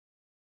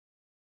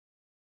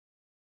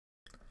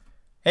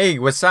Hey,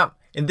 what's up?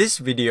 In this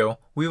video,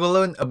 we will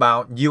learn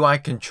about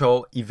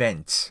UIControl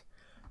events.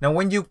 Now,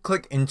 when you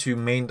click into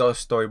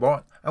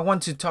main.storyboard, I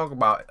want to talk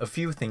about a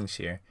few things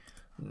here.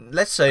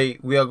 Let's say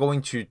we are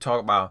going to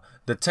talk about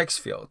the text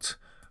field.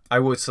 I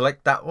will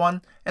select that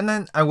one, and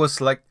then I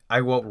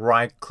will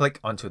right click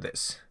onto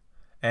this.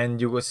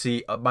 And you will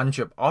see a bunch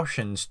of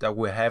options that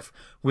we have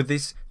with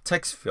this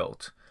text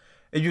field.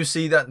 And you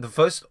see that the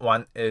first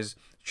one is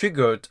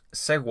triggered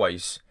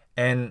segues.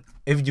 And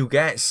if you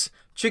guess,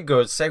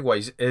 triggered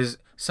segues is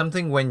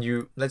something when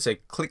you, let's say,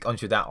 click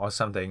onto that or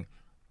something,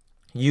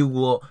 you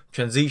will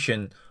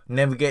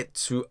navigate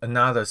to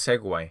another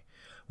segue.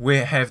 We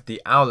have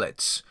the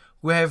outlets.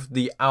 We have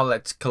the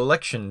outlets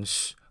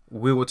collections.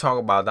 We will talk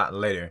about that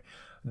later.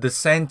 The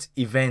sent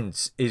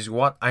events is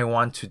what I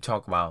want to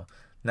talk about.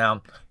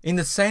 Now, in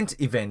the sent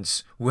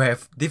events, we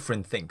have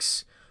different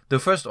things. The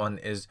first one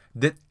is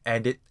did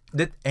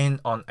end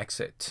on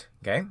exit.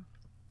 Okay.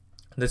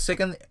 The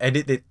second,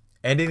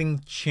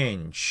 editing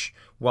change.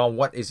 Well,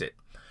 what is it?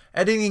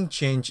 Editing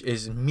change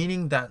is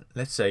meaning that,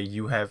 let's say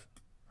you have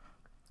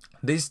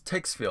this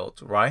text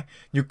field, right?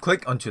 You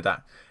click onto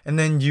that and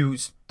then you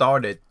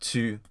started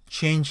to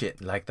change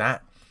it like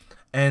that.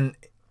 And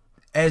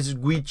as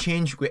we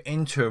change, we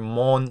enter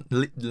more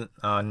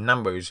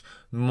numbers,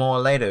 more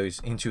letters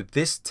into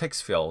this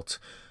text field.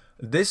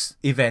 This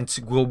event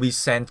will be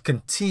sent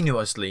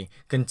continuously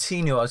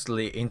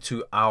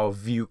into our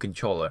view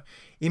controller.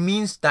 It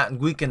means that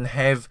we can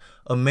have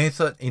a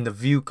method in the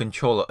view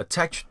controller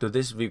attached to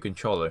this view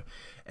controller,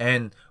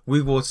 and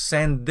we will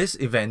send this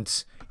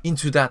event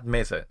into that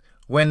method.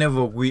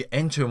 Whenever we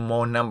enter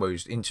more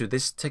numbers into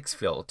this text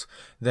field,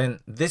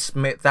 then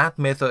that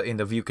method in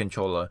the view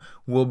controller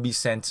will be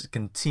sent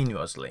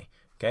continuously.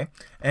 Okay,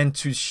 and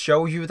to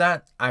show you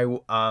that, we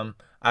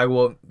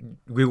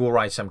will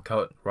write some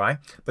code, right?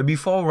 But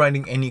before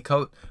writing any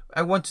code,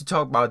 I want to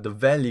talk about the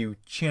value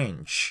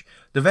change.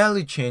 The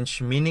value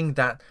change meaning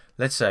that,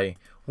 let's say,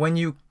 when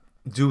you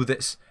do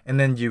this and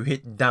then you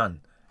hit done,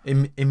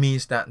 it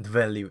means that the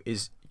value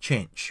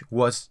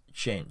was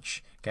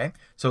changed. Okay,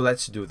 so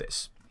let's do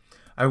this.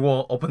 I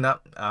will open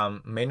up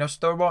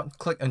main.storyboard,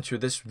 click into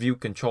this view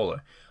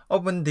controller,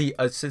 open the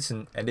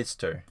assistant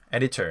editor.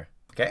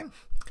 Okay,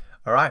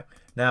 all right.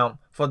 Now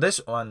for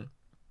this one,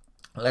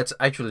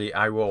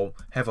 I will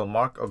have a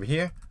mark over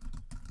here,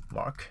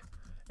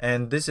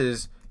 and this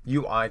is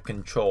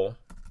UIControl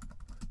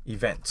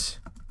events.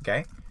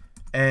 Okay,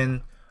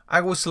 and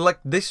I will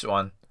select this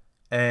one,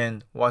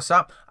 and what's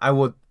up? I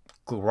will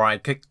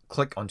right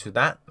click onto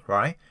that,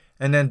 right?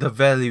 And then the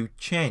value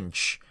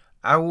change,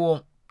 I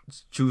will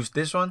choose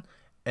this one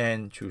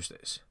and choose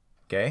this.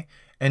 Okay,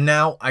 and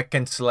now I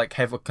can select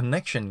have a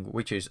connection,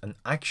 which is an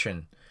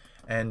action,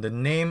 and the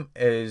name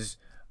is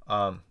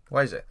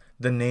what is it?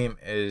 The name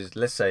is,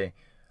 let's say,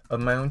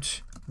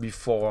 amount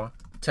before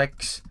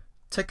text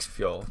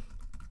field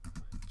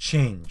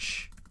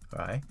change,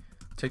 right?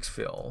 Text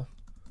field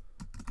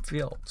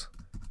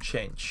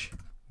change.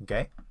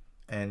 Okay,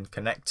 and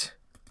connect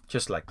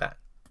just like that.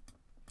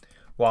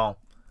 Well,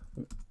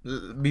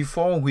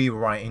 before we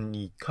write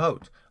any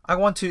code, I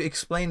want to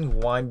explain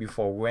why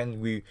before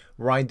when we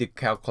write the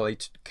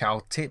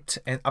caltip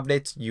and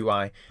update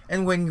UI,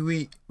 and when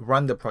we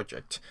run the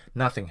project,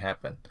 nothing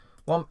happened.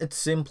 Well, it's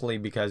simply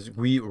because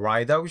we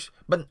write those,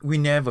 but we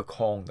never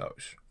call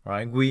those,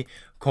 right? We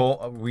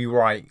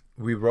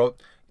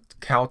wrote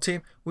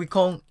caltip, we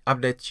call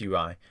update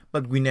UI,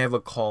 but we never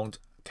called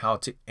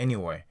caltip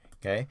anyway.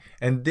 Okay,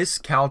 and this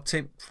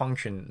caltip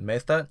function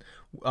method,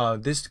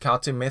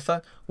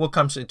 will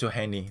come into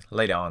handy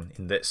later on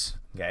in this.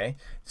 Okay,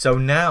 so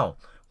now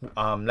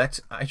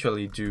let's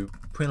actually do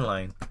print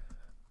line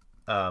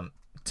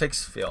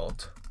text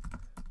field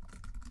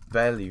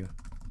value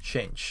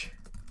change.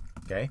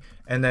 Okay,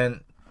 and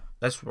then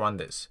let's run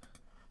this.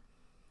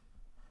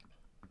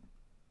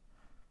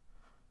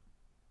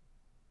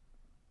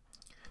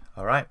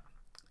 All right,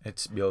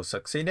 it's build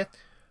succeeded.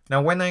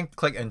 Now when I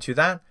click into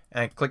that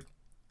and I click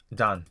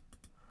done,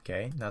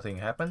 okay, nothing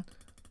happened.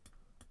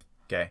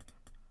 Okay,